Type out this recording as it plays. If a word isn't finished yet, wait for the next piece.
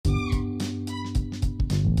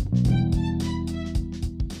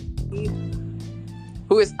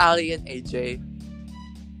Who is Ali and AJ?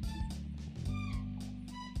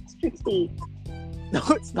 It's Trixie. No,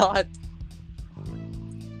 it's not.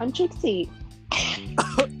 I'm Trixie.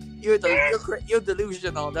 You're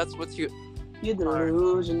delusional. That's what you. You're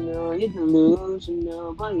delusional. You're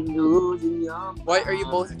delusional. But you're losing your mind. Why are you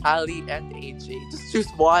both Ali and AJ? Just choose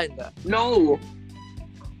one. No.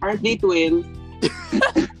 Aren't they twins?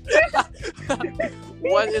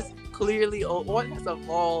 One is clearly one has a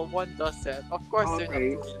mole, one doesn't. Of course, they're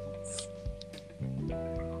Okay. not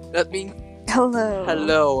twins. That means Hello.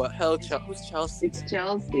 hello, who's Chelsea? It's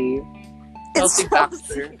Chelsea. Chelsea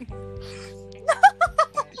Baxter.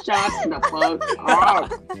 Shut the fuck up.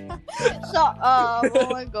 Shut up. Oh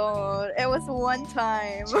my god. It was one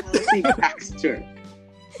time. Chelsea Baxter.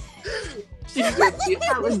 She's good.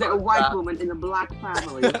 That was the white woman in a black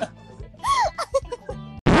family.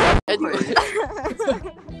 Anyway.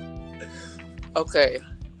 Okay.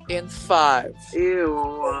 In 5, Ew.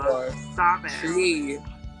 4, Stop it. 3,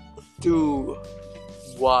 2,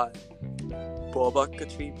 1. Boba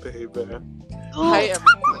Katri, baby. Hi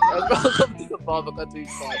everyone, and welcome to the Boba Katri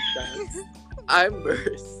podcast. I'm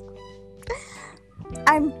Berz.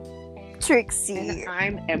 I'm Trixie. And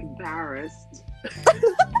I'm embarrassed.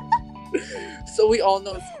 So we all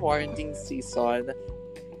know it's quarantine season,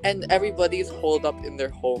 and everybody's holed up in their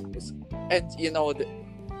homes. And you know,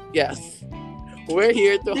 yes, we're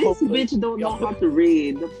here to This hopefully. bitch don't know how to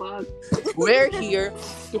read. The fuck? We're here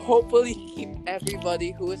to hopefully keep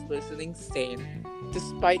everybody who is listening sane,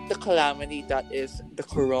 despite the calamity that is the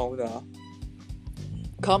corona.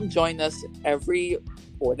 Come join us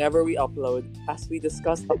whenever we upload as we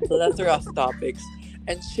discuss a plethora of topics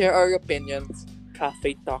and share our opinions,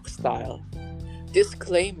 cafe talk style.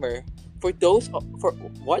 Disclaimer: for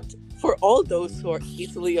all those who are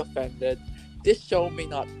easily offended, this show may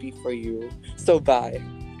not be for you. So bye.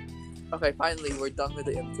 Okay, finally we're done with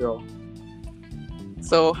the intro.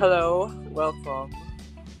 So hello, welcome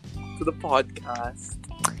to the podcast.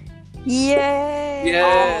 Yay!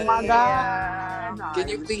 Yes. Oh my god. Can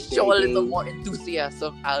you please show a little more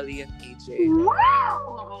enthusiasm, Ali and AJ?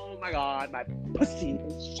 Wow! Oh my god, my pussy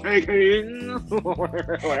is shaking.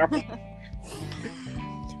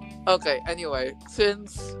 Okay, anyway,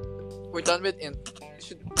 since we're done with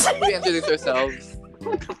should we introduce ourselves?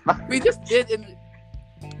 We just did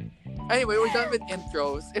Anyway, we're done with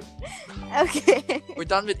intros. Okay. We're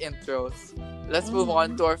done with intros. Let's move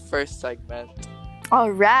on to our first segment.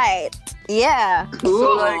 Alright. Yeah.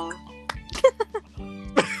 Cool.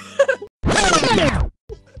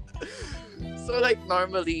 So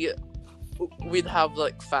normally we'd have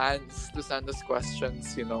fans to send us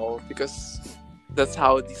questions, because that's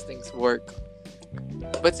how these things work.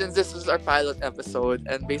 But since this is our pilot episode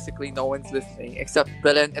and basically no one's listening except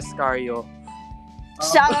Belen Escario,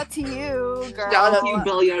 Shout out to you, girl. Shout out you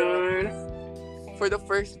billiard. for the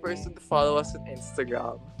first person to follow us on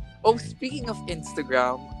Instagram. Oh, speaking of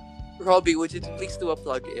Instagram, Robbie, would you please do a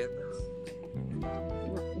plug-in?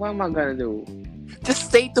 What am I gonna do?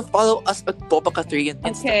 Just say to follow us at Boba Katri on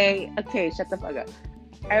Instagram. Okay, shut the fuck up.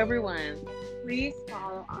 Everyone, please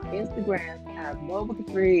follow our Instagram at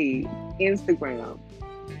Mobile3 Instagram.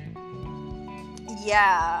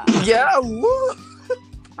 Yeah. Yeah, woo!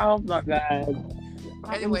 Oh my god.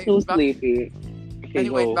 Anyway, I'm so sleepy. Okay,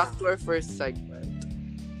 Anyway, go. back to our first segment.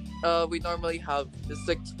 We normally have this is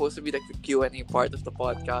supposed to be the Q&A part of the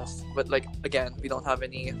podcast, but again, we don't have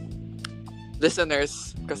any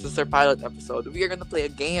listeners because this is our pilot episode. We are gonna play a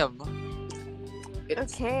game.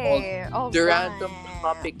 It's Okay. called the Random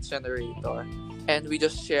Topic Generator, and we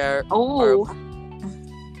just share. Oh,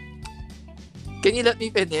 Can you let me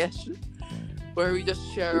finish? Where we just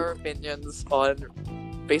share our opinions on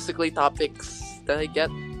basically topics that I get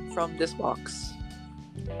from this box.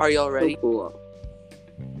 Are you all so ready? cool.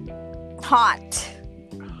 Hot.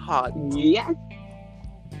 Hot. Yes.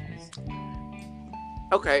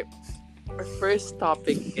 Okay. Our first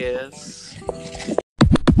topic is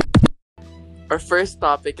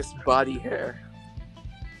body hair.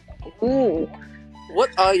 Ooh, What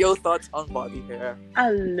are your thoughts on body hair? I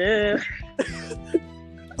love.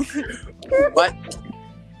 What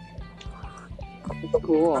It's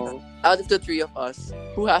cool. out of the three of us,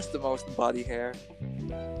 who has the most body hair?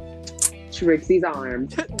 Trixie's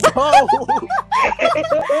arms. No!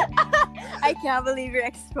 I can't believe you're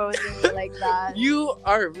exposing me like that. You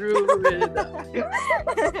are rude.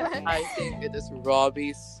 I think it is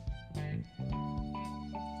Robbie's.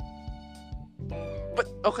 But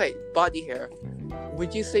okay, body hair.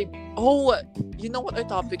 Would you say? Oh, you know what our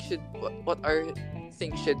topic what our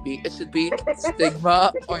thing should be? It should be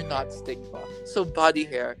stigma or not stigma. So body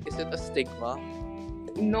hair, is it a stigma?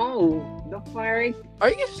 No, The fiery. Are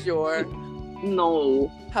you sure? No.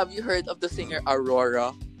 Have you heard of the singer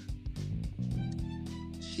Aurora?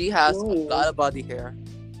 She has a No. lot of body hair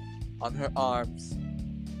on her arms.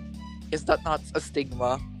 Is that not a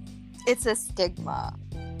stigma? It's a stigma.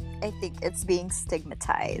 I think it's being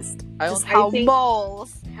stigmatized. I Just don't how think-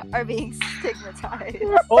 balls are being stigmatized.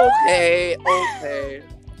 Okay.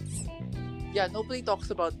 Yeah, nobody talks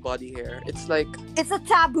about body hair. It's like It's a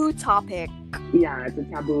taboo topic. Yeah, it's a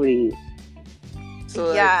taboo. so.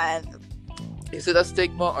 Like, Yeah, is it a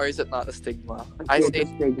stigma or is it not a stigma? I It's say a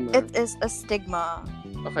stigma. it is a stigma.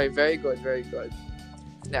 okay. Very good. Very good.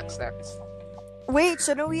 Next. Wait,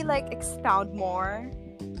 shouldn't we like expound more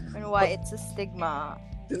on why it's a stigma?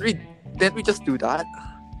 Didn't we just do that?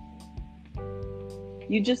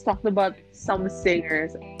 You just talked about some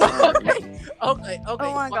singers. Okay. Oh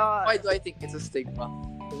my God. Why do I think it's a stigma?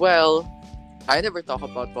 Well, I never talk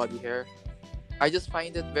about body hair. I just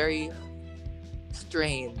find it very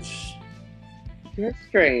strange. You're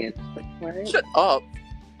strange. Like, what? Shut up.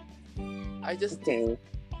 I just Okay.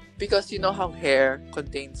 because you know how hair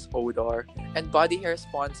contains odor and body hair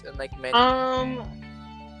spawns in like many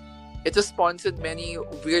it just spawns in many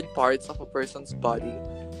weird parts of a person's body.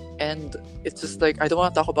 And it's just like I don't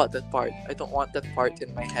want to talk about that part. I don't want that part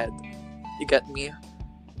in my head. You get me?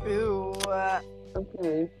 Ew.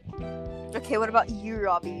 Okay. Okay, what about you,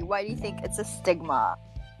 Robbie? Why do you think it's a stigma?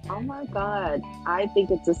 Oh my god. I think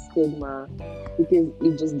it's a stigma because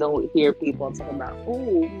you just don't hear people talk about,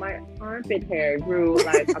 oh, my armpit hair grew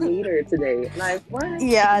like a meter today. Like, what?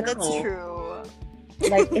 Yeah, No. that's true.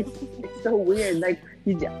 Like, it's so weird. Like,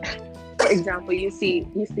 for example, you see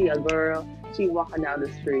a girl, she walking down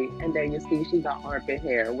the street, and then you see she got armpit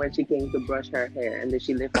hair when she came to brush her hair, and then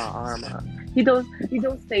she lift her arm up. You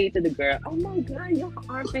don't say to the girl, oh my god, your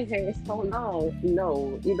armpit hair is so long.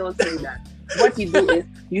 No, you don't say that. What you do is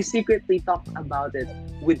you secretly talk about it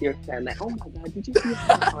with your friend. Like, oh my god, did you see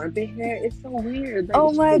her armpit hair? It's so weird. Like,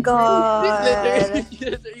 Oh my She god.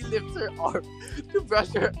 literally lifts her arm to brush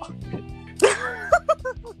her arm.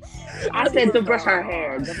 I said to brush her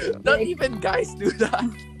hair. Not even guys do that.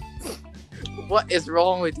 What is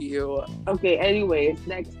wrong with you? Okay, anyways,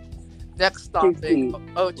 Next topic. Trixie.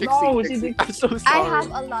 Oh, Trixie. No, Trixie. she's- I'm so I sorry.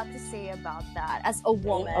 have a lot to say about that as a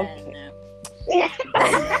woman. Okay.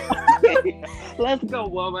 Okay, let's go,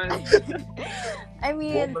 woman. I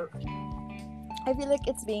mean, I feel like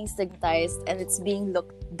it's being stigmatized and it's being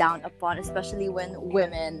looked down upon, especially when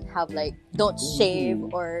women have like don't shave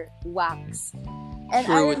or wax. And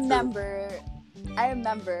True, I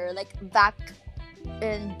remember like back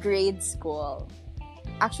in grade school.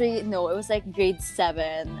 Actually, no, it was like grade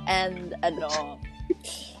 7 and ano,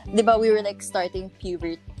 diba we were like starting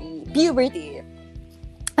puberty.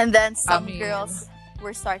 And then some girls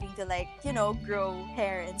were starting to like, grow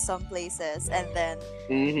hair in some places. And then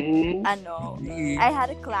Mm-hmm. I had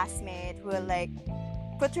a classmate who like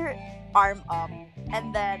put her arm up,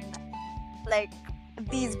 and then like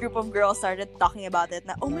these group of girls started talking about it.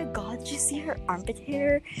 Na, oh my god, did you see her armpit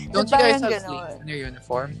hair? Don't you guys Parang have ganon. sleeves in your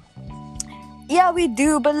uniform? Yeah, we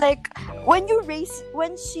do, but like when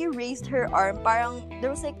she raised her arm, parang there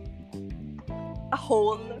was like a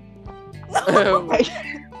hole.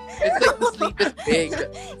 It's like the sleeve is big. So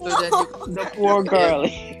then The poor girl.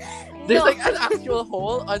 there's No. like an actual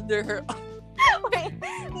hole under her. Wait,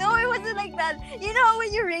 no, it wasn't like that. You know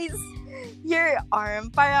when you raise your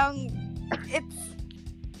arm, parang it's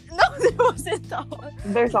no, there wasn't a hole.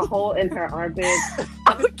 There's a hole in her armpit.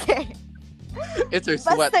 Okay, It's her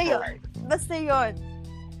sweat basta hole. yun. Basta yun.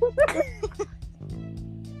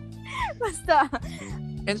 Basta.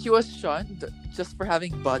 And she was shunned just for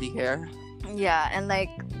having body hair. Yeah, and like,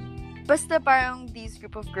 basta parang these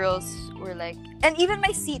group of girls were like, and even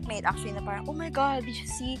my seatmate actually na parang, oh my god, did you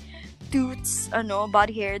see Toots,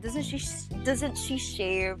 body hair? Doesn't she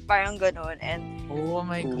shave? Parang ganon. And Oh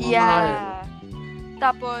my god. yeah.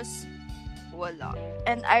 Tapos, wala.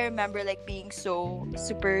 And I remember like being so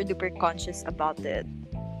super duper conscious about it.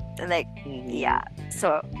 Like, yeah.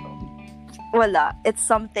 So, wala. It's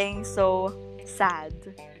something so sad.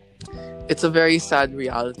 It's a very sad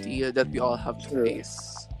reality that we all have to True.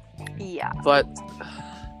 Yeah. face. But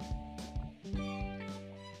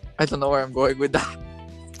I don't know where I'm going with that.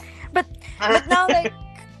 But now, like,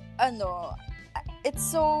 it's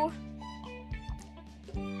so,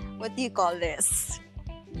 what do you call this?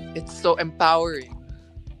 It's so empowering.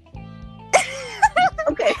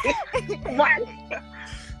 Okay. What?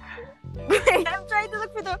 Wait, I'm trying to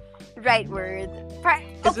look for the right word.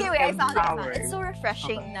 Okay, wait, I found it. It's so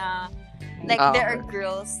refreshing na, like, there are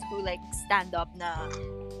girls who, like, stand up na,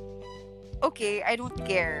 okay, I don't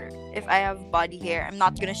care if I have body hair. I'm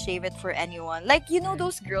not gonna shave it for anyone. Like, you know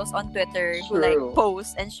those girls on Twitter who like True.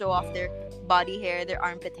 post and show off their body hair, their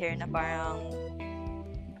armpit hair na parang...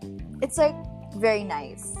 It's like very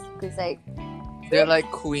nice. Cause like, They're like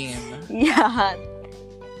queen. yeah,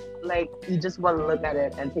 Like, you just want to look at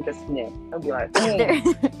it and take a sniff and be like, they're,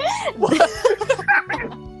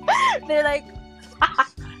 they're like,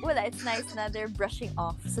 well, it's nice na they're brushing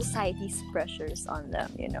off society's pressures on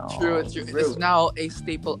them, you know. True, true. It's now a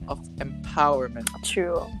staple of empowerment.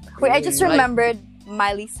 True. Wait, I just Like- remembered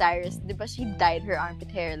Miley Cyrus. Diba she dyed her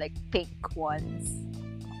armpit hair like pink once?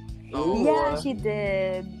 Oh. Yeah, she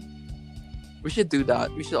did. We should do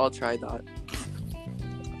that. We should all try that.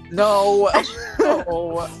 No.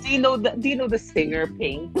 No. do you know the singer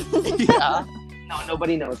Pink? Yeah. No,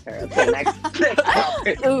 nobody knows her. Okay, next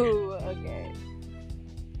topic. Ooh, okay.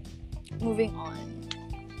 Moving on.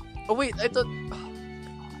 Oh wait, I thought.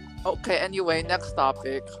 Okay. Anyway, next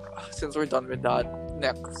topic. Since we're done with that,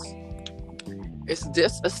 next. Is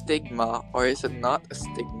this a stigma or is it not a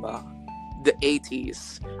stigma? The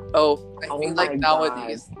 80s. Oh, I Oh feel my like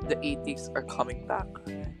nowadays the 80s are coming back.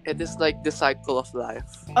 It is like the cycle of life.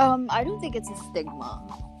 I don't think it's a stigma.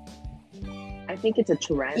 I think it's a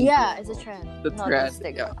trend. Yeah, it's a trend. The not trend. a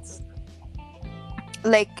stigma. Yeah.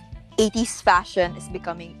 Like 80s fashion is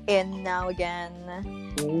becoming in now again.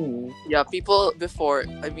 Yeah, people before,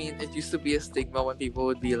 I mean, it used to be a stigma when people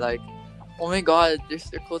would be like, oh my god, your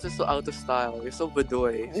clothes are so out of style. You're so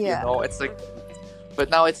badoy. Yeah. You know, it's like, but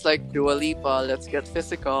now it's like Dua Lipa, let's get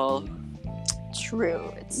physical.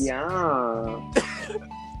 True. It's Yeah.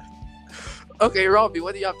 Okay, Robbie,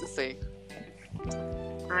 what do you have to say?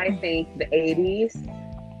 I think the 80s.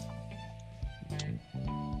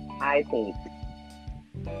 I don't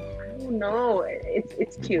know.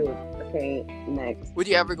 It's cute. Okay, next. Would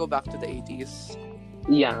you ever go back to the 80s?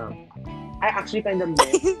 Yeah. I actually kind of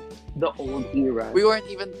miss the old era. We weren't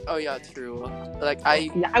even. Oh yeah, true. Like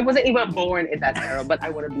Yeah, I wasn't even born in that era, but I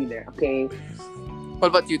want to be there. Okay. What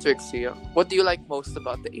about you, Trixie? What do you like most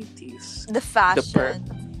about the 80s? the fashion.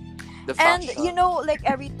 The And fashion. you know, like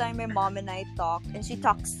every time my mom and I talk, and she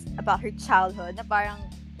talks about her childhood, na parang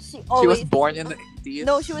she she always was born in the 80s.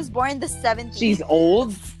 No, she was born in the 70s. She's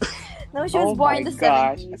old. No, she was Oh born in my the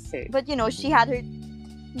gosh. 70s. Okay. But you know, she had her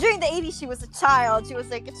during the 80s. She was a child. She was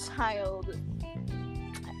like a child.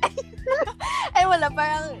 And wala,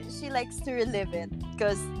 parang she likes to relive it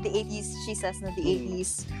because the 80s. She says na the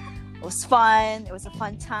 80s was fun. It was a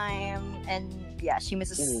fun time, and yeah, she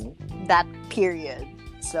misses that period.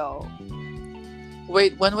 So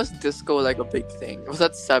Wait, when was disco like a big thing? Was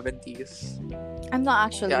that 70s? I'm not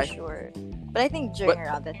actually Yeah, sure, but I think during But-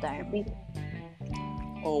 around that time.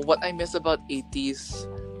 Oh, what I miss about 80s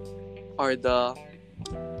are those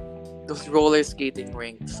roller skating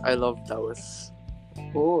rinks. I love those.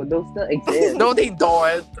 Oh, those still exist. No, they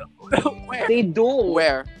don't. Where? They do.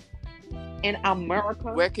 Where? In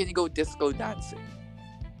America? Where can you go disco dancing?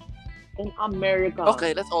 In America.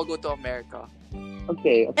 Okay, let's all go to America.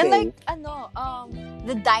 Okay. And like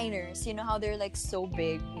the diners, you know how they're like so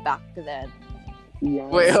big back then. Yeah.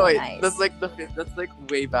 Wait, So wait. nice. That's like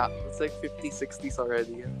way back. It's like 50s, 60s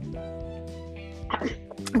already.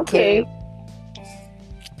 Okay.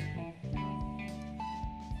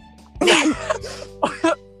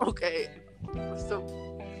 Okay. So,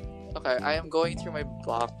 okay, I am going through my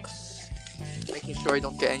box, making sure I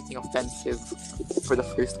don't get anything offensive for the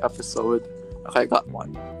first episode. Okay, I got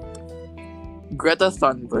one. Greta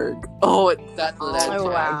Thunberg. Oh, that legend. Oh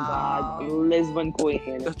my Wow. god. Lisbon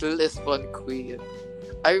Queen. The Lisbon Queen.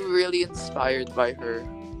 I'm really inspired by her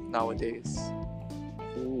nowadays.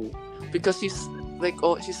 Ooh. Because she's like,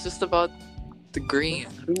 oh, she's just about the green.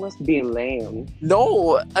 You must be lame.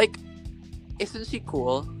 No, like, isn't she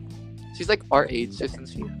cool? She's like our age, isn't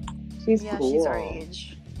she? She's Yeah, cool. she's our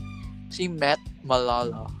age. She met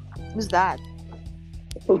Malala. Who's that?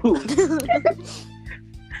 Ooh.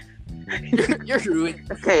 You're ruined.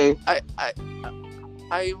 Okay.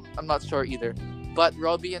 I'm not sure either. But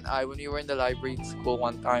Robbie and I, when we were in the library in school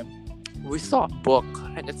one time, we saw a book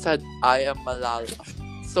and it said, I am Malala.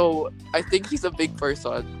 So I think she's a big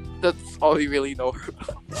person. That's all we really know her.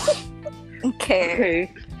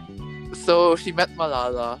 Okay. Okay. So she met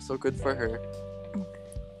Malala, so good for her.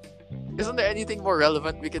 Isn't there anything more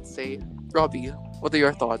relevant we could say? Robbie, what are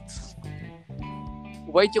your thoughts?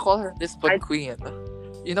 Why'd you call her Lisbon Queen?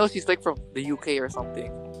 You know she's like from the UK or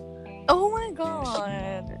something. Oh my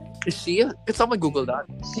god. Is she? Can someone Google that?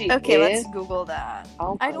 She Okay, is? let's Google that.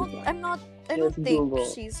 Oh I my don't. God. I'm not. I Let's don't think Google.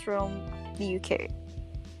 she's from the UK.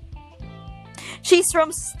 She's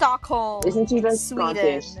from Stockholm. Isn't she like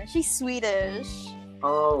Sweden? Scottish? She's Swedish.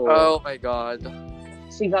 Oh, Oh my god.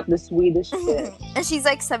 she got the Swedish fish. And she's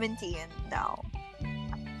like 17 now.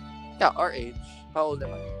 Yeah, our age. How old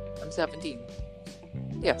am I? I'm 17.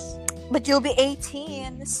 Yes. But you'll be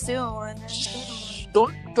 18 soon. Shh,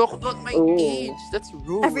 don't talk about my Ooh. age. That's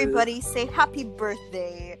rude. Everybody say happy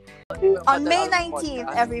birthday. But On May that's 19th,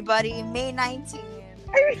 podcast. everybody. May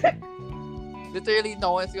 19th. Literally,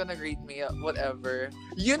 no one's gonna greet me. Whatever.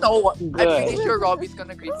 You know what? I'm Good. pretty sure Robbie's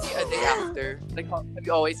gonna greet me a day after, like how he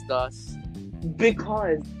always does.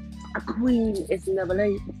 Because a queen is never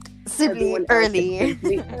late. Simply Everyone else is early.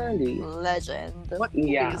 simply early. Legend. What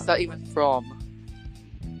Yeah. is that even from?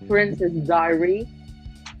 Princess Diary.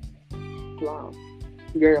 Flop.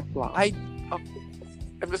 You're a flop. I'm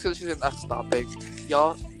just gonna choose the next topic.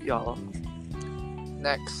 Y'all.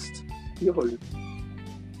 Next, Yol.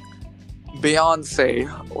 Beyonce.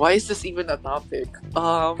 Why is this even a topic?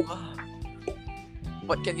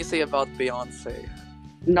 What can you say about Beyonce?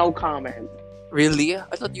 No comment. Really?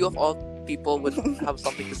 I thought you of all people would have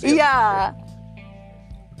something to say. Yeah.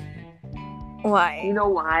 You Why? know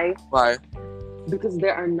why? Why? Because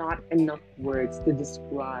there are not enough words to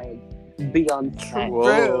describe Beyonce.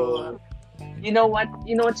 Whoa. You know what?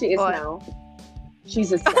 You know what she is What? now?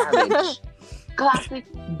 She's a savage. Classic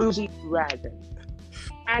bougie ragged.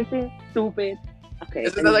 Acting stupid. Okay.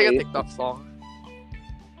 Isn't that like a anyway, TikTok song?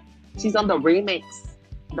 she's on the remix.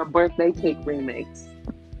 The birthday cake remix.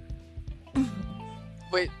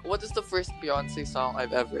 Wait, what is the first Beyonce song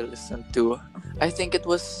I've ever listened to? I think it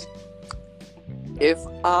was If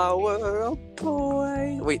I Were a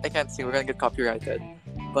Boy. Wait, I can't sing. We're gonna get copyrighted.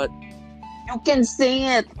 But, You can sing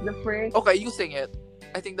it. The frick. okay, you sing it.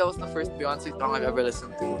 I think that was the first Beyonce song I've ever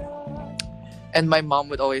listened to. And my mom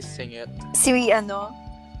would always sing it. Si ano?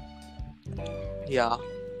 Yeah.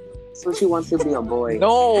 So she wants to be a boy.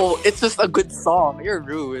 No, it's just a good song. You're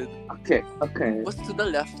rude. Okay. Okay. What's To the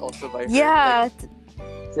Left also by her? Yeah.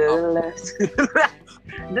 To the left.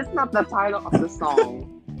 That's not the title of the song.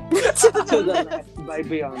 To the left by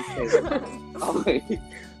Beyonce. Okay.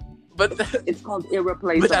 But, It's called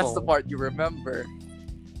Irreplaceable. but that's the part you remember.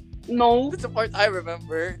 No. That's the part I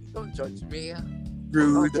remember. Don't judge me.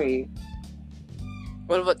 Rude. Okay.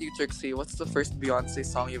 What about you, Trixie? What's the first Beyonce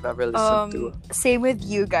song you've ever listened to? Same with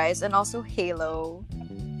you guys, and also Halo.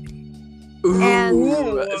 Ooh,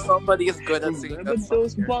 and- somebody is good at singing that Remember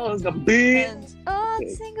those song. balls, the beat. And the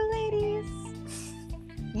Okay. single ladies.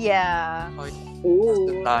 Yeah.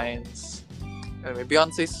 Ooh. Nines. Anyway,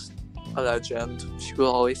 Beyonce's a legend. She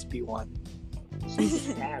will always be one. She's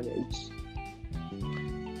savage.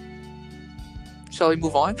 Shall we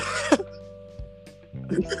move on?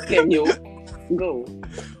 Can you go?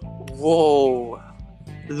 Whoa.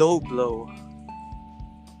 Low blow.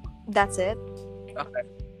 That's it. Okay.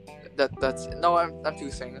 That's no, I'm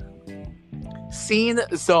choosing. Scene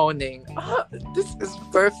zoning. This is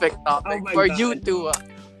perfect topic Oh my for God. you two.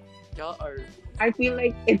 Y'all are I feel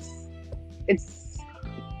like it's Well,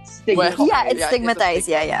 stigmatized. Yeah, it's yeah, stigmatized. it's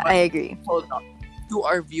a Yeah, stigma. I agree. hold up. To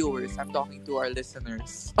our viewers, I'm talking to our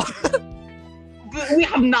listeners. We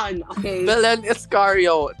have none. Okay. Belen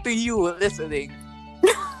Escario, to you listening.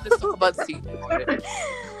 Let's talk about scene zoning.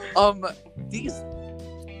 These,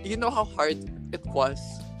 you know how hard it was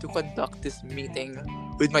to conduct this meeting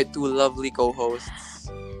with my two lovely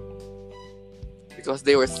co-hosts because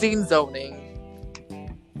they were scene zoning.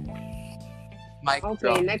 Mic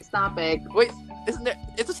Okay, drop. next topic. Wait, isn't there?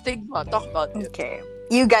 It's a stigma. Talk about it. Okay.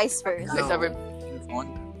 You guys first. You guys No. ever been scene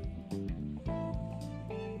zoned?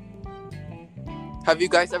 Have you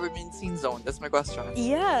guys ever been scene zoned? That's my question.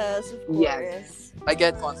 Yes, of course. Yes. I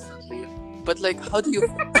get constantly, but like, how do you?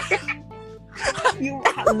 You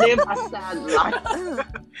live a sad life.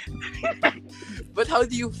 But how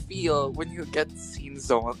do you feel when you get scene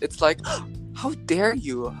zoned? It's like, how dare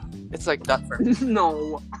you? It's like that for me.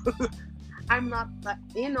 No. I'm not that.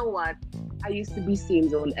 You know what? I used to be scene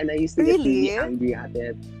zoned and I used to get really Really? angry at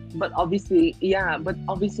it. But obviously,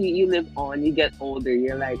 you live on, you get older,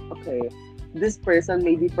 you're like, okay, this person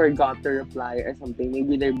maybe forgot to reply or something.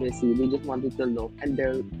 Maybe they're busy. They just wanted to look and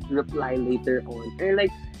they'll reply later on. And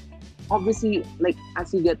like, obviously, like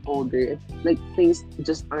as you get older, like things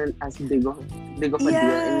just aren't as big of a deal anymore.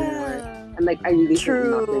 Yeah. And like I really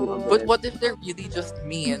True. think nothing of But it. what if they're really just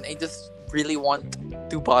mean? I just really want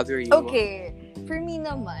to bother you. Okay. For me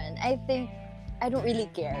naman, I think I don't really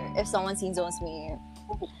care if someone scene zones me.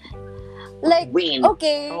 Like, Win.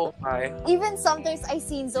 okay, Oh my. even sometimes I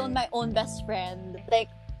scene zone my own best friend. Like,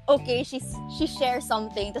 okay, she shares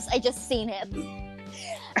something, tas I just seen it.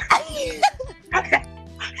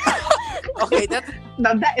 Okay, that's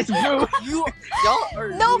Now that is rude. y'all are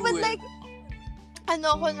No, but rude. like,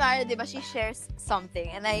 kunwari, di ba, she shares something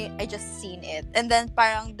and I just seen it. And then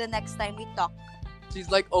parang the next time we talk. She's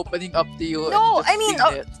like opening up to you. No, and you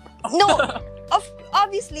just seen it. No.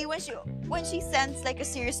 Obviously, when she sends like a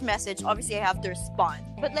serious message, obviously I have to respond.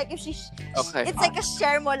 But like if Okay. it's like a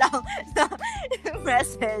share mo lang na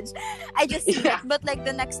message. I just see it. But like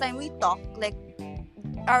the next time we talk, like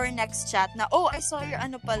our next chat na, oh, I saw your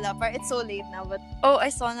ano pala, but it's so late now, but oh, I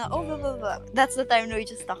saw na, oh, blah, blah, blah. That's the time we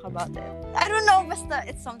just talk about it. I don't know, basta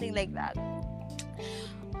it's something like that.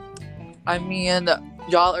 I mean,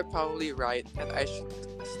 y'all are probably right, and I should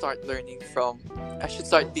start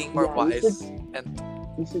being more wise. And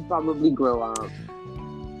You should probably grow up.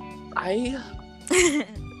 I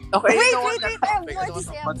Wait, I have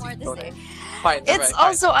more to say. Fine. It's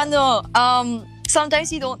alright, also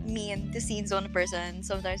sometimes you don't mean to see zone a person.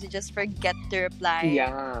 Sometimes you just forget to reply.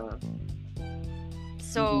 Yeah.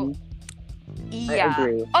 So, I yeah.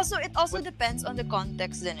 agree. Also, it also depends on the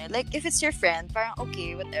context din. Like, if it's your friend, parang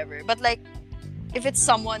okay, whatever. But like, if it's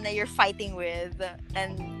someone that you're fighting with,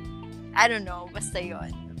 and I don't know, basta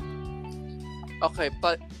yun. Okay,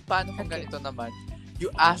 paano kung Okay. ganito naman?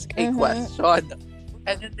 You ask a question,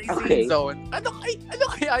 and then they say zone. Ano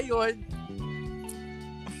kaya yun?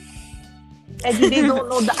 And they don't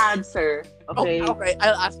know the answer. Okay. Okay,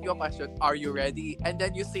 I'll ask you a question. Are you ready? And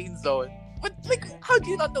then you say zone. But like, how do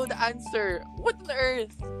you not know the answer? What on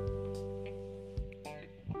earth?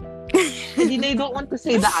 And they don't want to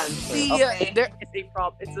say the answer. See, Okay. there is a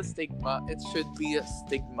problem. It's a stigma. It should be a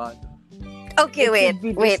stigma. Okay, It should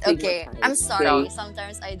be wait, okay. destigmatized. I'm sorry. Yeah.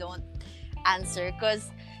 Sometimes I don't answer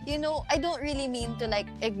because, I don't really mean to like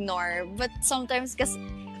ignore, but sometimes because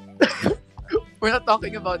We're not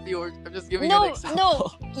talking about you. I'm just giving you an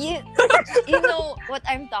example. you know what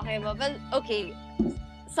I'm talking about. Well, okay.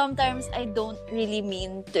 Sometimes I don't really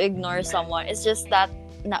mean to ignore someone. It's just that,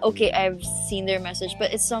 okay, I've seen their message,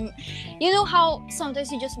 but it's you know how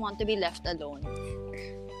sometimes you just want to be left alone.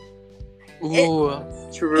 Ooh.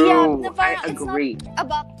 True. Yeah, na I parang agree. it's not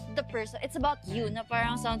about the person. It's about you. Na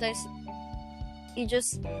parang sometimes you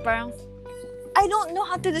just parang, I don't know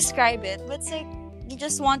how to describe it, but it's like you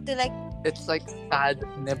just want to like, It's like sad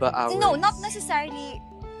neba hours. no, not necessarily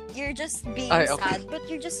you're just being Ay, okay. sad, but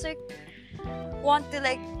you're just like want to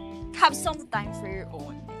like have some time for your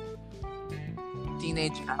own.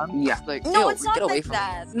 Teenage angst. Yeah. Like, No, yo, it's not get away like from me.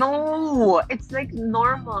 that. No, it's like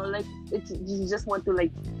normal. Like you just want to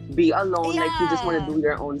like be alone. Like you just want to Yeah. do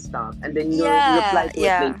your own stuff, and then you reply to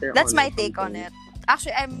it later. That's on my or take on something. it.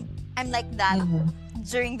 Actually, I'm like that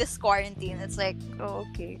during this quarantine. It's like, oh,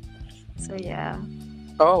 okay. So yeah.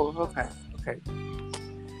 Oh, okay.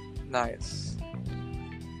 Nice.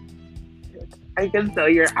 I can tell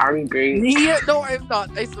you're angry. Yeah, no, I'm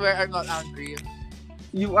not. I swear I'm not angry.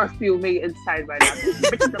 You are fuming inside right now.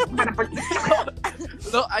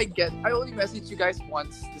 No, I only messaged you guys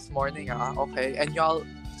once this morning, okay? And y'all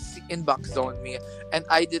inbox zoned me, and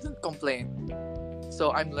I didn't complain.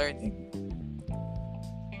 So I'm learning.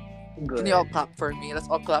 Good. Can you all clap for me? Let's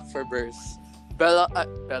all clap for Berz.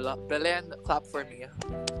 Belen, clap for me.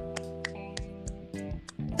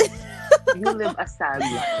 You live a sad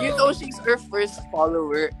life. You know she's our first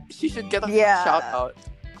follower. She should get a Yeah. shout out.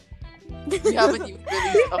 We haven't even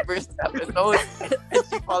released a first episode, and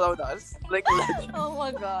she followed us. Like, legend. Oh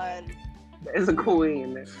my god. That is a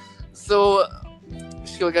queen. So,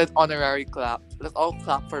 she'll get honorary clap. Let's all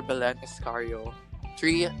clap for Belen Escario.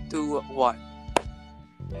 3, 2, 1.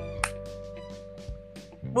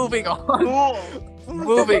 Moving on.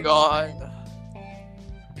 Moving on.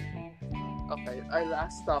 Okay, our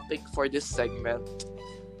last topic for this segment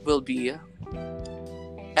will be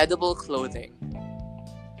edible clothing.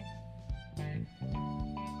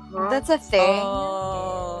 Huh? That's a thing.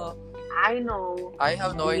 I know. I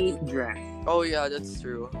have no idea. Meat dress. Oh yeah, that's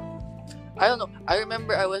true. I don't know. I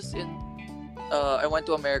remember I was I went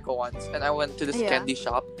to America once, and I went to this Yeah. candy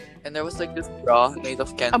shop, and there was like this bra made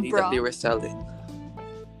of candy bra? that they were selling,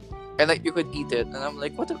 and like you could eat it, and I'm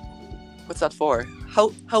like, what's that for?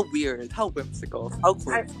 How weird, how whimsical, how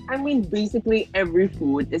cool. I mean, basically every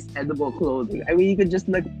food is edible clothing. I mean, you could just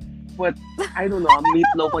like put, I don't know, a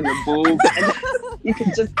meatloaf on your boob, and you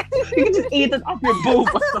can just eat it off your boob.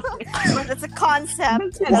 That's a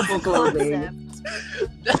concept. That's edible clothing.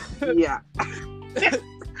 Yeah.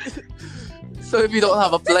 So if you don't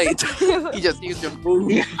have a plate, you just use your boob.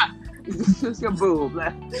 Yeah. Just your boob.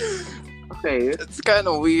 Okay. It's kind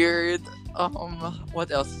of weird. What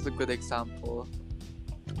else is a good example?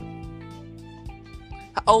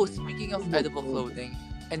 Oh, speaking of edible clothing,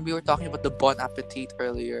 and we were talking about the Bon Appetit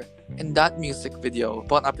earlier. In that music video,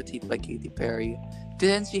 Bon Appetit by Katy Perry,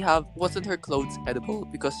 wasn't her clothes edible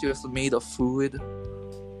because she was made of food?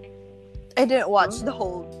 I didn't watch Huh? the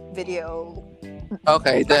whole video.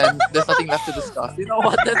 Okay, then there's nothing left to discuss. You know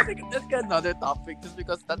what? Let's get another topic just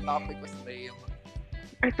because that topic was lame.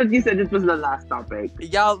 I thought you said it was the last topic.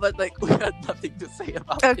 Yeah, but like we had nothing to say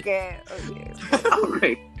about it. Okay.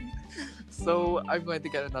 Okay. So I'm going to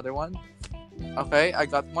get another one. Okay, I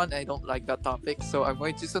got one. I don't like that topic, so I'm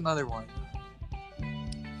going to choose another one.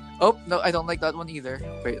 Oh no, I don't like that one either.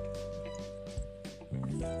 Wait.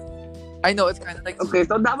 I know it's kind of like Okay,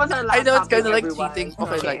 so that was our last I know it's kind of topic, like everyone. cheating.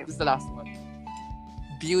 Okay, Okay. like this is the last one.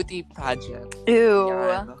 Beauty pageant. Ew.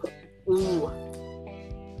 Yan. Ooh.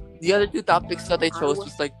 The other two topics that I I chose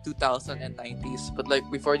was- was like 2000 and 90s, but like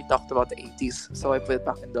we've already talked about the 80s, so I put it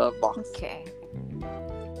back in the box. Okay.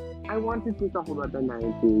 I wanted to talk about the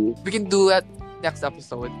 90s. We can do that next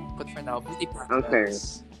episode, but for now, beauty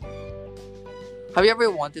pageants. Have you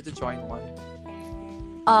ever wanted to join one?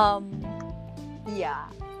 Yeah.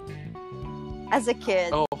 As a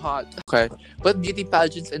kid. Oh, hot. Okay, but beauty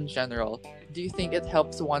pageants in general, do you think it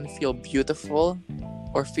helps one feel beautiful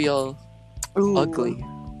or feel Ooh. ugly?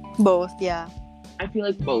 Both, yeah. I feel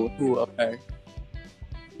like both. Ooh, okay.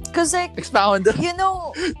 Cause like Expound. you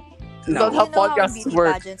know, That's not how you know how in podcasts beauty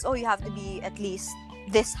work. pageants, you have to be at least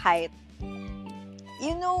this height.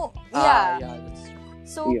 You know, Ah, yeah. yeah, that's true.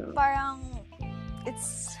 So Yeah. parang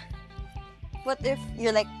it's what if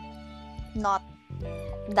you're like not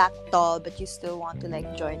that tall but you still want to like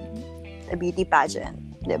join a beauty pageant,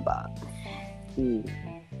 diba? Hmm.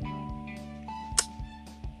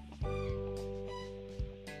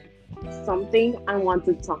 Something I want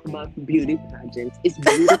to talk about beauty pageants is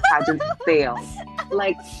beauty pageant fail.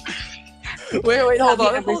 Like, Wait, have hold you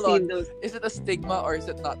on, ever hold seen on. those? Is it a stigma or is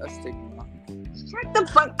it not a stigma? Shut the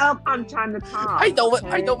fuck up! I'm trying to talk. I know what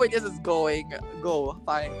okay? I know where this is going. Go,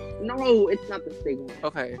 fine. No, it's not the stigma.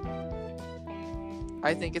 Okay.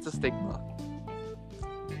 I think it's a stigma.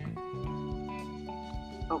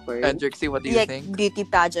 Okay. And Trixie, what do you Like think? beauty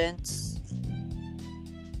pageants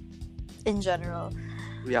in general.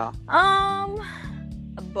 Yeah.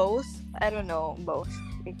 Both. I don't know. Both,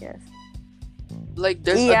 I guess. Like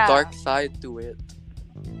there's Yeah. a dark side to it.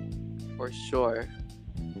 For sure.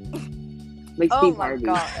 Like Oh Steve my Harvey.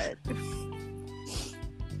 god.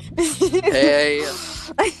 Hey.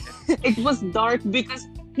 It was dark because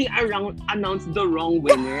he announced the wrong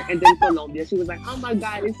winner, and then Colombia, she was like, "Oh my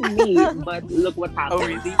god, it's me!" But look what Oh happened.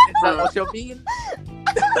 really? Is that what you mean?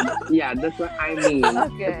 Yeah, that's what I mean.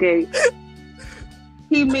 Okay. Okay.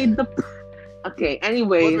 He made the. Okay.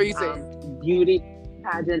 Anyway. What were you saying? Beauty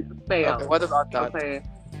pageant fail. Okay, what about that? Okay.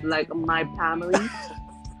 Like my family,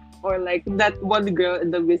 or like that one girl in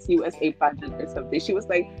the Miss USA pageant or something. She was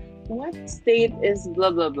like, "What state is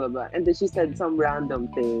blah blah blah blah?" And then she said some random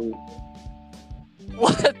thing.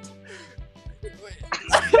 What?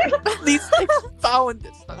 Please expound.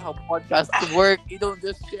 It's not how podcasts work. You don't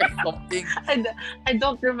just share something. I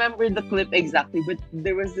don't remember the clip exactly, but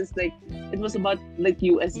there was this like it was about like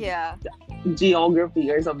US Yeah. geography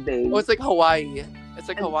or something. Oh, it's like Hawaii. It's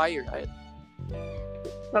like Hawaii, right?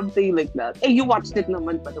 Something like that. Hey, you watched it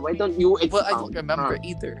naman, but why don't you expound? Well, I don't remember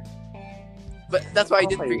either. But that's why I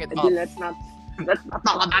didn't bring it then up. let's not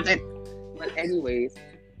talk about it. But anyways,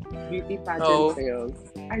 beauty pageant No. fails.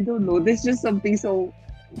 I don't know. There's just something so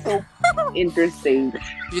interesting.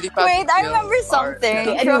 Beauty Wait, pageant I fails remember are- something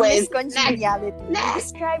Okay, from anyways, Miss Congeniality.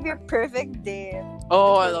 Describe your perfect day.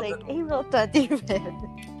 Oh, I It was love like that. April 25th.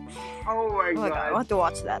 Oh my Oh my god, I god. want to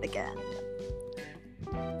watch that again.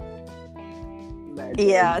 Legend.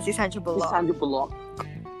 Yeah, si Sandra Si Bullock. Sandra Bullock.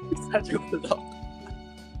 Such a vlog.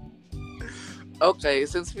 Okay,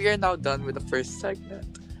 since we are now done with the first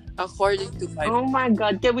segment, according to my Oh my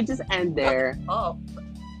god, can we just end there?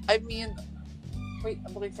 I mean, wait,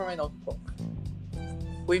 I'm looking for my notebook.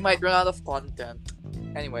 We might run out of content.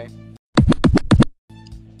 Anyway.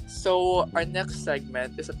 So, our next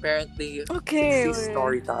segment is apparently Okay. Trixie's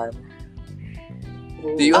story time.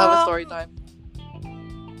 Do you have a story time?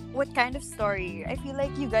 What kind of story? I feel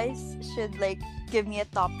like you guys should like give me a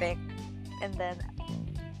topic and then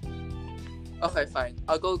Okay, fine.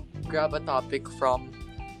 I'll go grab a topic from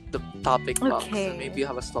the topic box. Okay. And maybe you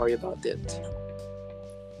have a story about it.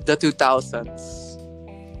 The 2000s.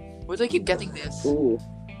 Why do I keep getting this? Ooh.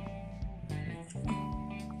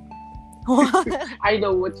 I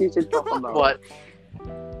know what you should talk about. What?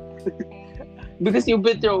 Because you've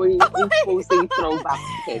been posting throwback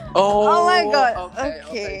pics. Oh, my God. Okay.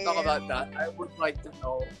 Okay. Talk about that. I would like to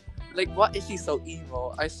know. Like, what is she so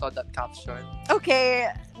emo? I saw that caption. Okay,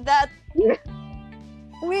 that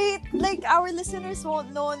wait, like our listeners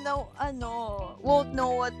won't know won't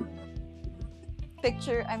know what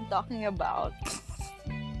picture I'm talking about.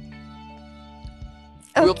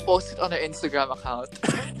 We'll post it on our Instagram account.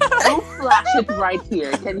 I'll flash it right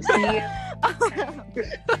here. Can you see it?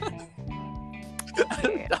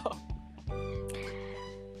 Okay. No.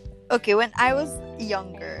 Okay, when I was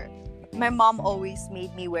younger, my mom always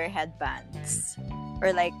made me wear headbands.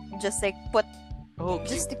 Or like just like put Oh,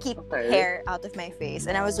 just to keep Okay. hair out of my face,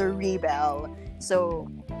 and I was a rebel. So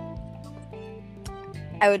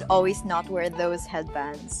I would always not wear those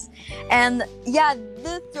headbands. And yeah,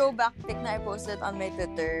 the throwback pic that I posted on my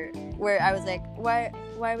Twitter where I was like, why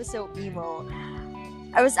I was so emo.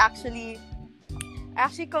 I was actually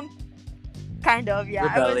kind of, yeah.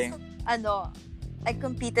 rebelling. I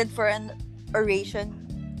competed for an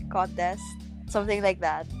oration contest, something like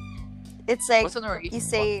that. It's like What's an oration you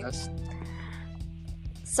say contest?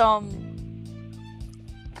 some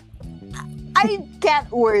I can't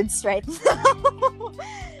words right now.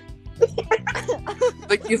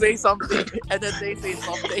 Like you say something and then they say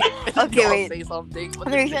something. And then Okay, you all wait. say something. What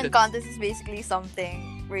is Oration it? contest is basically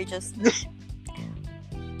something where you just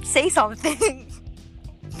say something.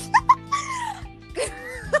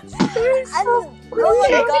 Oh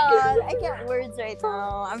my god, I can't words right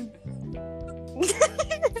now. I'm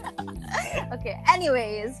okay.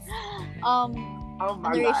 Anyways, Oh an my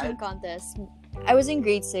oration god. contest. I was in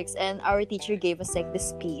grade 6 and our teacher gave us like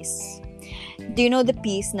this piece. Do you know the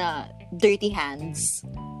piece na dirty hands?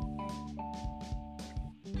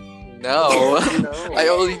 No. No. I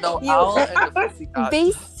only know You- Owl and the Pussycat.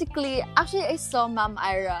 Basically, actually I saw Ma'am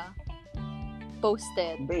Ira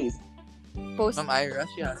posted Base. Ma'am Ira,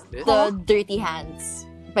 she has this. the dirty hands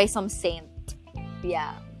by some saint.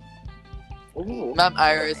 Yeah. Ooh. Ma'am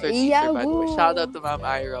Ira is her teacher, Yeah, by the way. woo. Shout out to Ma'am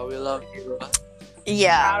Ira. We love you.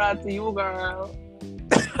 Yeah. Shout out to you, girl.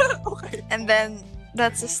 Okay. And then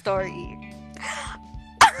that's the story.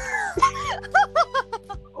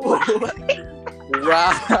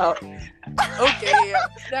 Wow. Okay,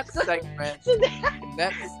 next segment.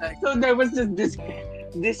 Next segment. So there was just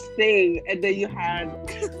this thing, and then you had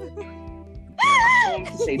to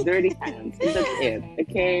say dirty hands, and that's it.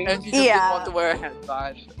 Okay. And she just Yeah. didn't want to wear a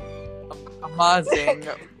headband. Amazing.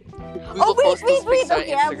 We will Oh post those wait! pictures on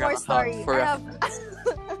Okay, I have Instagram more account story. for I have,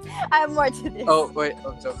 I have more to this. Oh, wait,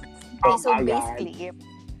 I'm joking. Oh Okay, so my God. basically,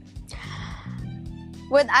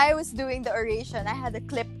 when I was doing the oration, I had a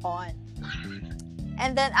clip on,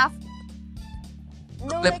 and then after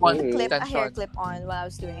Clip-on a hair extension. clip on while I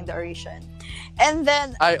was doing the oration, and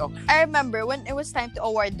then Okay. I remember when it was time to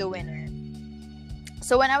award the winner.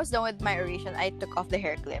 So when I was done with my oration, I took off the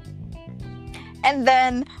hair clip, and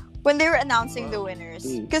then when they were announcing the winners,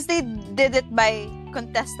 Mm. because they did it by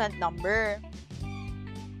contestant number.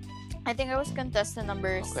 I think I was contestant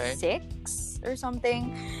number Okay. 6 or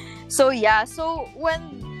something. So yeah, so when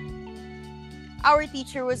our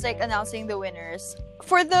teacher was like announcing the winners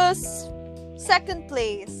for the second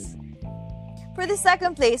place,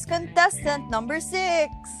 contestant number 6,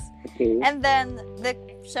 Okay. and then the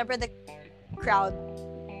crowd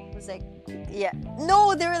was like, yeah,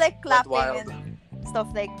 no, they were like Went clapping wild. and stuff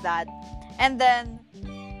like that, and then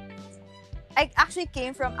I actually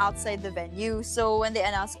came from outside the venue. So when they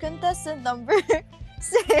announced contestant number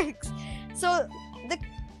 6, so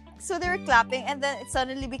they were clapping, and then it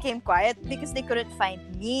suddenly became quiet because they couldn't find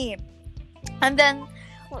me. And then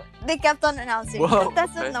they kept on announcing Whoa,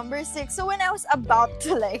 contestant okay. number 6. So when I was about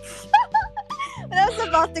to when I was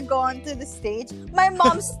about to go onto the stage, my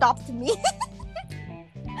mom stopped me.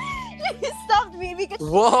 She stopped me because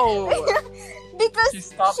Whoa! because She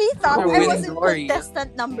stopped she thought your I winning wasn't glory.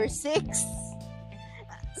 contestant number 6.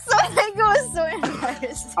 So like, I was so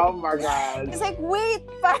embarrassed. Oh my god. It's like, wait,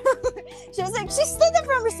 she was like, she stood in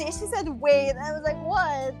front of me. She said, wait. And I was like,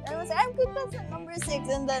 what? And I was like, I'm contestant number 6.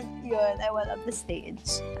 And then, yun, I went up the stage.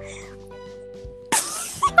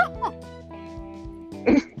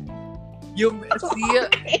 You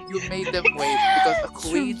made them wait because a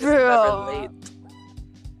queen is Bro. never late.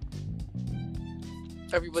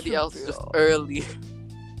 Everybody else is just Bro. early.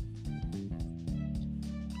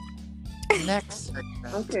 Next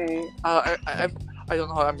segment. Okay. I don't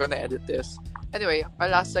know how I'm gonna edit this. Anyway, our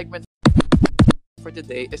last segment for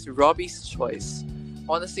today is Robbie's choice.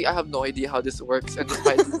 Honestly, I have no idea how this works, and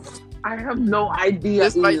I have no idea.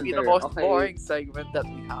 this might be the either, most okay? boring segment that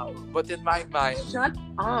we have. But in my mind, Shut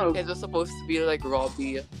up. it was supposed to be like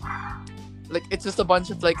Robbie. Like, it's just a bunch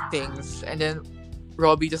of like things, and then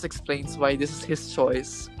Robbie just explains why this is his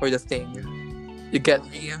choice for the thing. You get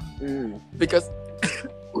me? Because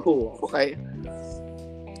Cool. okay.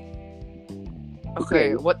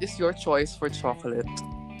 Okay, what is your choice for chocolate?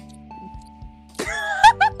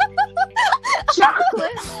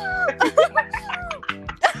 Chocolate.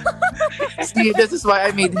 See, this is why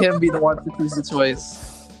I made him be the one to choose the choice.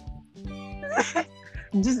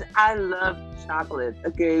 Just I love chocolate.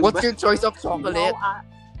 Okay, What's but your choice of chocolate?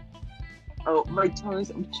 no, my choice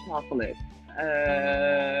of chocolate.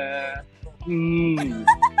 Hmm.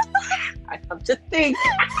 I have to think.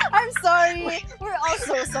 I'm sorry. We're all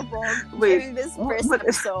so sabog Wait, during this first what-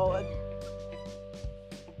 episode.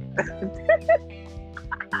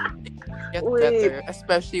 Get Wait. better,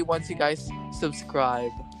 especially once you guys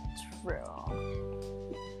subscribe. True.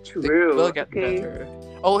 True. We'll get okay. better.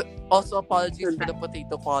 Oh, also apologies So for the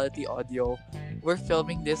potato quality audio. We're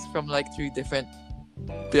filming this from like 3 different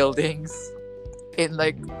buildings in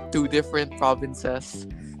like 2 different provinces.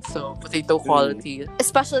 So potato quality,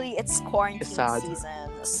 Especially it's quarantine It's sad. season.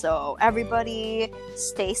 So everybody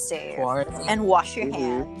stay safe quarantine, and wash your Mhm.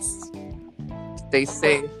 hands. stay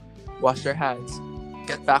safe, wash your hands,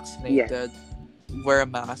 get vaccinated, wear a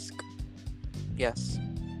mask. Yes.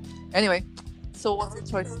 Anyway, so what's your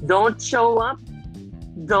choice? Don't show up.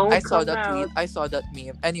 Don't I saw come that out. tweet. I saw that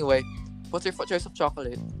meme. Anyway, what's your choice of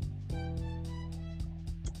chocolate?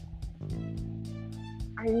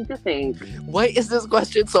 I need to think. Why is this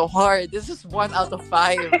question so hard? This is 1 out of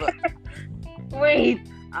 5. Wait.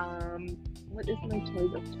 What is my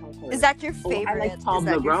choice of chocolate? Is that your Oh, I favorite? like Is that your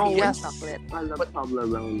Toblerone. favorite Yes. chocolate? I love What-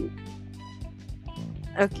 Toblerone.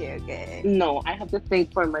 Okay. No, I have to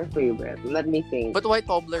think for my favorite. Let me think. But why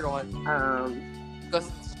Toblerone?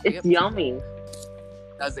 Because It's shape, yummy.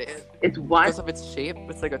 does it? It's what? Because of its shape,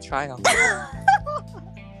 it's like a triangle.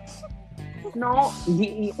 No.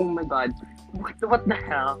 Oh my god. What the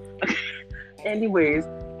hell? Anyways,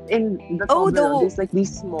 in the Oh, Toblerone, the- there's like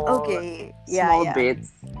these small, Okay. Yeah. small Yeah.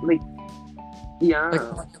 bits. Like, yeah.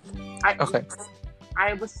 Like, okay.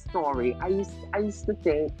 I was sorry. I used to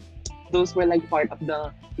think those were like part of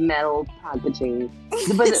the metal packaging,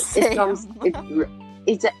 but it Same. comes.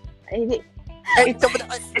 It's a. It, Hey,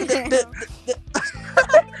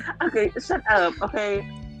 okay, shut up. Okay.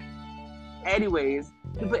 Anyways,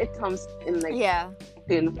 but it comes in like Yeah.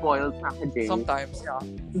 tin foil packaging. sometimes, yeah.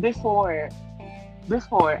 Before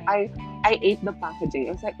I ate the packaging,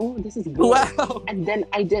 I was like, oh, this is good. Wow. And then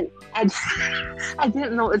I didn't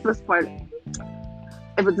know it was part.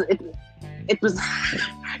 It was.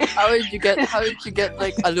 How did you get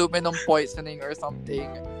like aluminum poisoning or something?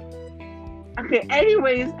 Okay.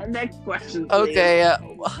 Anyways, next question. Please. Okay.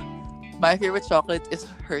 My favorite chocolate is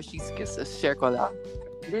Hershey's Kisses Chocolat.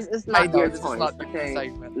 This is I not know your this choice. is not your Okay.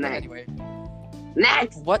 segment. But Next. anyway,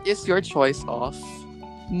 Next. what is your choice of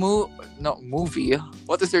movie?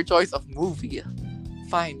 What is your choice of movie?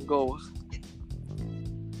 Fine, go.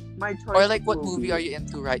 My choice. Or like, what will movie be are you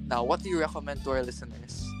into right now? What do you recommend to our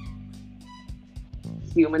listeners?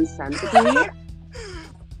 Human Centipede.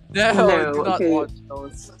 No, No, do not okay. watch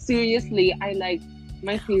those. Seriously, I like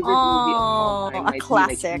my favorite movie of all time. Oh, a Might be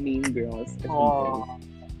classic. like Mean Girls. or Oh,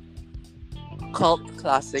 cult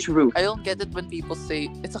classic. something. True. I don't get it when people say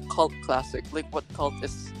it's a cult classic. Like, what cult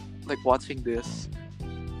is like watching this?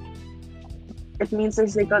 It means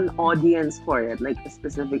there's like an audience for it, like a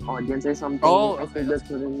specific audience or something. Oh, I okay, think that's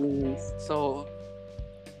what it means. So,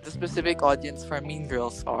 the specific audience for Mean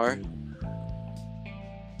Girls are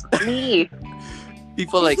Me.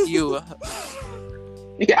 people like you.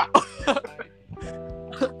 Yeah.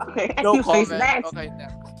 Okay. No Anyways, comment. next. Okay,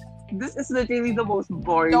 next. This is literally the most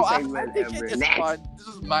boring No, I segment think ever. it is Next. fun. This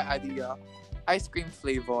is my idea. Ice cream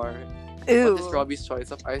flavor. Ooh. What is Robbie's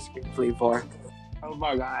choice of ice cream flavor? Oh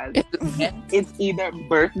my god. Is it mint? It's either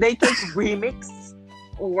birthday cake remix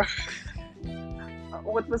or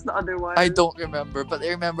what was the other one? I don't remember, but I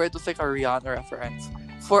remember it was like a Rihanna reference.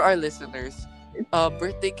 For our listeners,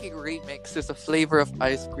 birthday cake remix is a flavor of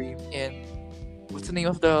ice cream in what's the name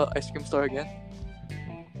of the ice cream store again?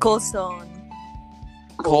 Cold Stone.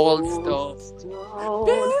 Cold Stone. Stone.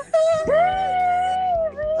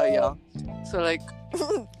 Oh yeah. So like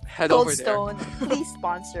head Cold over there. Stone. Please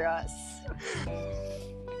sponsor us.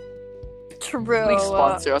 True. Please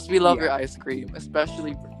sponsor us. We love Yeah. your ice cream,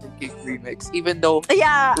 especially birthday cake remix. Even though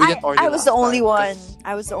Yeah, We didn't order I was the last only time, one. 'cause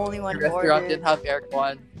I was the only one the who restaurant ordered. didn't have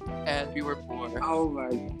aircon and we were poor. Oh my.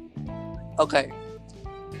 Okay.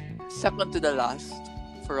 Second to the last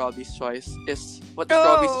for Robbie's choice is what is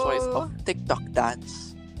Robbie's choice of TikTok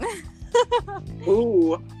dance?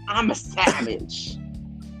 Ooh, I'm a savage.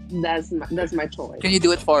 That's my choice. Can you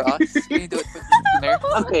do it for us? Can you do it for the listener?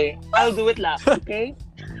 Okay, I'll do it last, okay?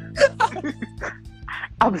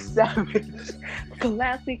 I'm a savage.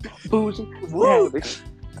 Classic bougie Woo! savage.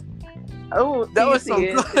 Oh, That you was see so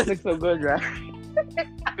it? good. It looks so good, right?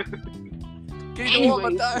 Can you do it one Anyways,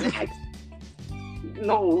 more time? next.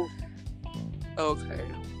 No. Okay.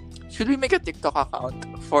 Should we make a TikTok account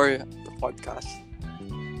for the podcast?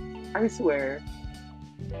 I swear.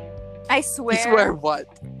 I swear. You swear what?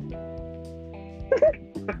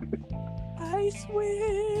 I swear.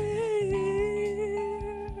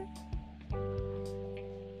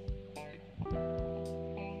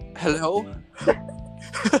 Hello?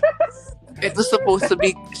 It was supposed to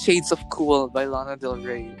be Shades of Cool by Lana Del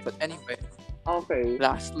Rey. But anyway, Okay.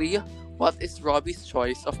 lastly, what is Robbie's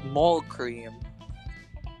choice of mole cream?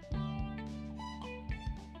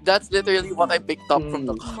 That's literally what I picked up from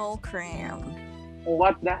the... Mole cream.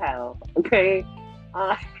 What the hell? Okay.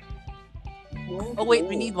 Oh wait,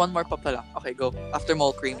 we need one more pa pala. Okay, go. After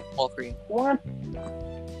mole cream. What? Why?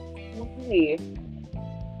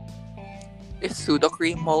 Is pseudo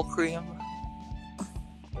cream mole cream?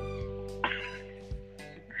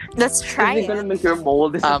 Let's try Is it gonna it. make your mole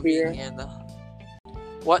disappear? Amin.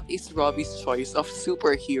 What is Robbie's choice of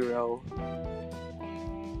superhero?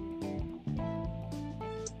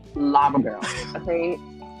 Lava girl. Okay.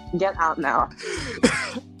 Get out now.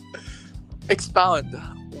 Expound.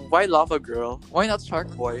 Why Lava Girl? Why not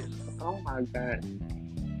Shark Boy? Oh my god.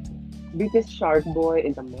 Because Shark Boy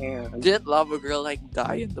is a man. Didn't Lava Girl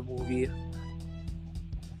die in the movie?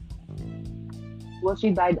 Well, she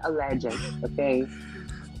died a legend. Okay.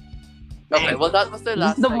 Okay, well that was the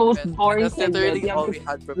last This is the most segment. boring That's literally segment. all we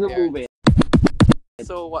had Remove prepared. it.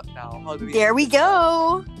 So what now? How do we? There we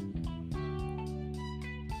go.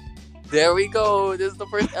 There we go. This is the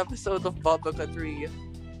first episode of Babaka 3.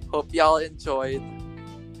 Hope y'all enjoyed.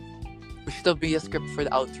 We should have made a script for the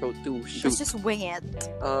outro too. Shoot. Let's just wing it.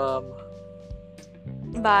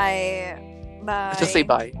 Bye. Let's just say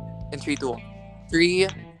bye. In 3, 2, 1. 3,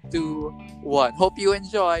 2, 1. Hope you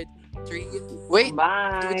enjoyed. 3. Wait.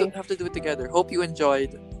 Bye. We have to do it together. Hope you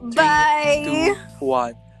enjoyed. 3, Bye. 2,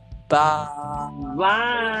 1. Bye.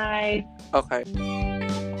 Bye. Okay.